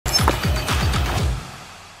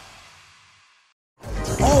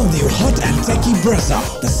their hot and techy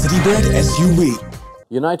Brezza, the city-bred SUV.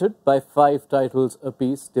 United by 5 titles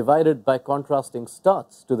apiece, divided by contrasting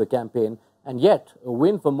starts to the campaign, and yet a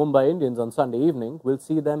win for Mumbai Indians on Sunday evening will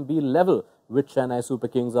see them be level with Chennai Super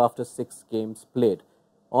Kings after 6 games played.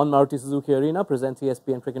 On Maruti Suzuki Arena presents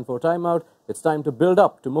ESPNcricinfo Timeout. It's time to build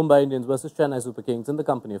up to Mumbai Indians versus Chennai Super Kings in the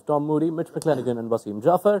company of Tom Moody, Mitch McClenaghan and Wasim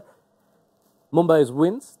Jaffer. Mumbai's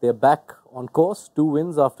wins, they're back on course, 2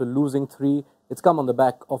 wins after losing 3. It's come on the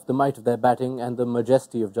back of the might of their batting and the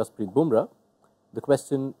majesty of Jasprit Bumrah. The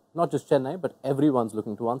question, not just Chennai, but everyone's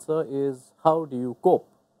looking to answer is, how do you cope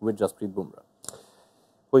with Jasprit Bumrah?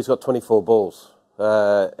 Well, he's got 24 balls,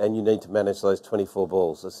 and you need to manage those 24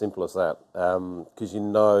 balls, as simple as that. Because you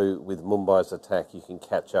know with Mumbai's attack, you can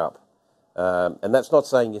catch up. And that's not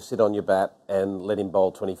saying you sit on your bat and let him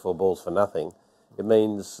bowl 24 balls for nothing. It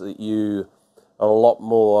means that you are a lot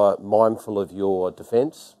more mindful of your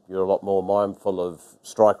defence. You're a lot more mindful of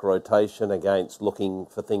strike rotation against looking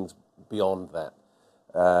for things beyond that.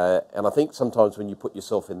 And I think sometimes when you put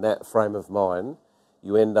yourself in that frame of mind,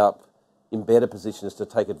 you end up in better positions to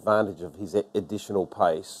take advantage of his additional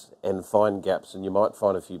pace and find gaps, and you might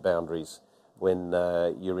find a few boundaries when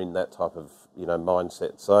you're in that type of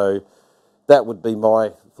mindset. So that would be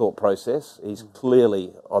my thought process. He's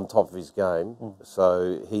clearly on top of his game,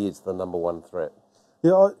 so he is the #1 threat.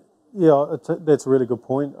 Yeah, that's a really good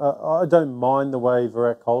point. I don't mind the way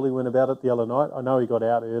Virat Kohli went about it the other night. I know he got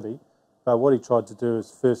out early, but what he tried to do is,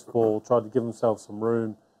 first of all, tried to give himself some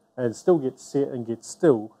room and still get set and get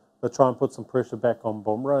still, but try and put some pressure back on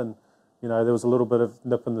Bumrah. And, there was a little bit of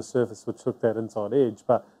nip in the surface which took that inside edge,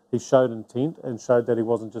 but he showed intent and showed that he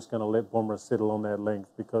wasn't just going to let Bumrah settle on that length,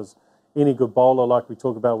 because any good bowler, like we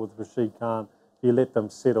talk about with Rashid Khan, if you let them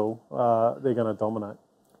settle, they're going to dominate.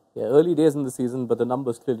 Yeah, early days in the season, but the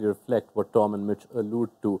numbers clearly reflect what Tom and Mitch allude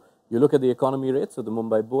to. You look at the economy rates of the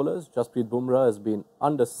Mumbai bowlers, Jasprit Bumrah has been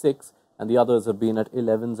under 6, and the others have been at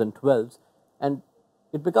 11s and 12s. And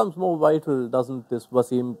it becomes more vital, doesn't this,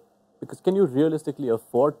 Wasim? Because can you realistically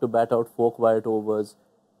afford to bat out 4 quiet overs,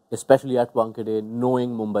 especially at Wankhede, knowing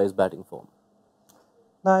Mumbai's batting form?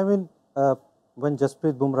 No, I mean, when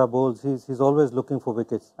Jasprit Bumrah bowls, he's always looking for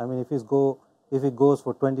wickets. I mean, if he goes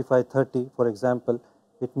for 25-30, for example,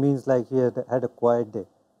 it means like he had a quiet day.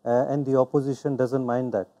 And the opposition doesn't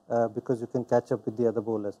mind that because you can catch up with the other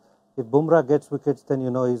bowlers. If Bumrah gets wickets, then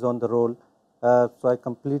he's on the roll. So I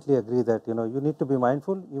completely agree that you need to be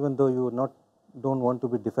mindful, even though you don't want to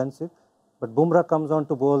be defensive. But Bumrah comes on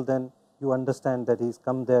to bowl, then you understand that he's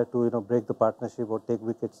come there to break the partnership or take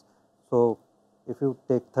wickets. So if you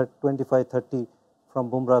take 25-30 from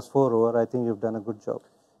Bumrah's 4 over, I think you've done a good job.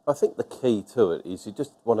 I think the key to it is you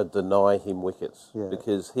just want to deny him wickets,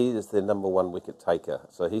 because he is their #1 wicket taker.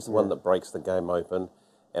 So he's the one that breaks the game open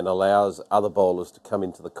and allows other bowlers to come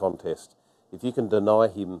into the contest. If you can deny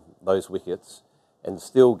him those wickets and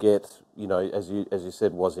still get, as you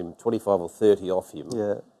said, was him 25 or 30 off him,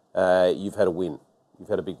 you've had a win. You've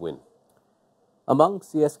had a big win. Among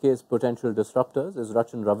CSK's potential disruptors is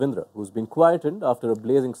Rachin Ravindra, who's been quietened after a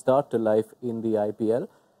blazing start to life in the IPL.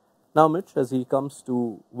 Now, Mitch, as he comes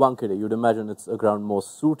to Wankhede, you'd imagine it's a ground more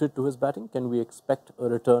suited to his batting. Can we expect a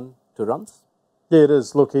return to runs? Yeah, it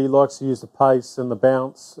is. Look, he likes to use the pace and the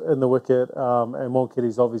bounce in the wicket, and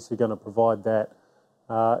Wankhede's obviously going to provide that.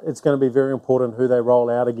 It's going to be very important who they roll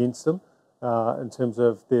out against him in terms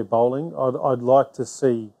of their bowling. I'd like to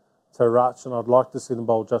see Rach, and I'd like to see them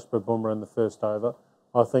bowl Jasprit Bumrah in the first over.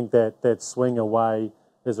 I think that swing away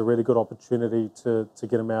is a really good opportunity to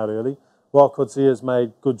get him out early. While Coetzee has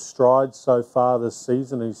made good strides so far this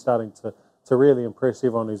season, he's starting to really impress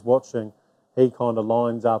everyone who's watching. He kind of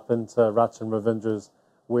lines up into Rachin Ravindra's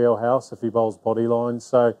wheelhouse if he bowls body lines.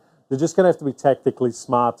 So they're just going to have to be tactically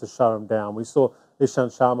smart to shut him down. We saw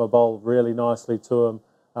Ishant Sharma bowl really nicely to him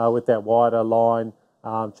with that wider line,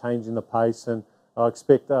 changing the pace, and I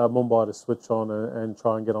expect Mumbai to switch on and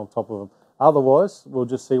try and get on top of him. Otherwise, we'll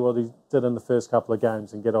just see what he did in the first couple of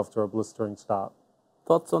games and get off to a blistering start.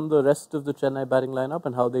 Thoughts on the rest of the Chennai batting lineup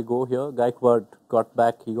and how they go here? Gaikwad got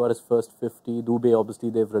back. He got his first 50. Dubey, obviously,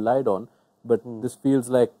 they've relied on. But this feels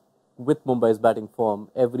like, with Mumbai's batting form,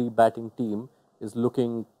 every batting team is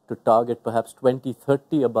looking to target perhaps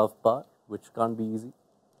 20-30 above par, which can't be easy.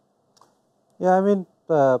 Yeah, I mean,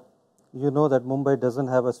 you know that Mumbai doesn't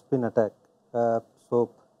have a spin attack. So,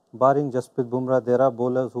 barring Jasprit Bumrah, there are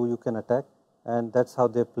bowlers who you can attack, and that's how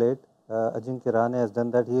they played. Ajinkya Rahane has done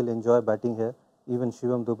that. He'll enjoy batting here. Even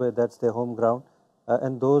Shivam Dube, that's their home ground.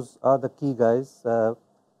 And those are the key guys. So,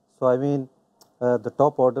 I mean, the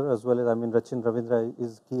top order as well as, Rachin Ravindra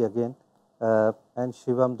is key again. And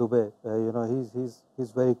Shivam Dube,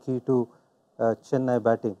 he's very key to Chennai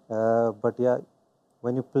batting. But yeah,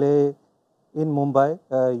 when you play in Mumbai,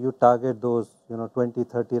 you target those 20,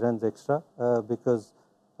 30 runs extra because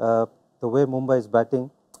the way Mumbai is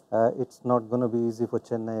batting, it's not going to be easy for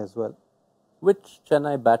Chennai as well. Which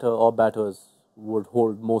Chennai batter or batters would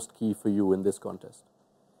hold most key for you in this contest?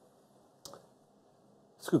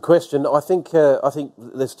 It's a good question. I think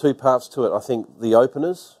there's two parts to it. I think the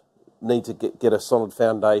openers need to get a solid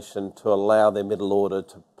foundation to allow their middle order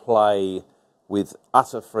to play with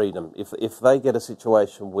utter freedom. If they get a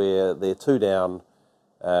situation where they're two down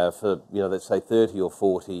for let's say 30 or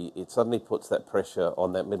 40, it suddenly puts that pressure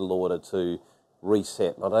on that middle order to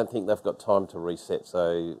reset. And I don't think they've got time to reset.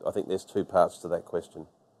 So I think there's two parts to that question.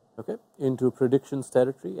 Okay, into predictions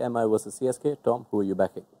territory. MI versus CSK. Tom, who are you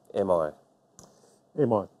backing? MI.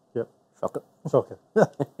 MI, yep. Shocker.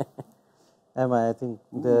 MI, I think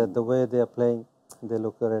the way they are playing, they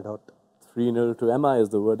look red hot. 3-0 to MI is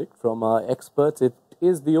the verdict from our experts. It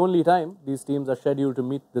is the only time these teams are scheduled to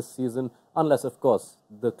meet this season, unless, of course,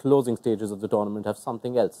 the closing stages of the tournament have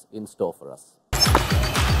something else in store for us.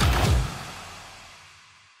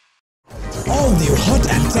 All new hot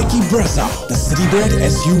and techy Brazza, the Citybird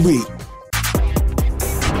SUV.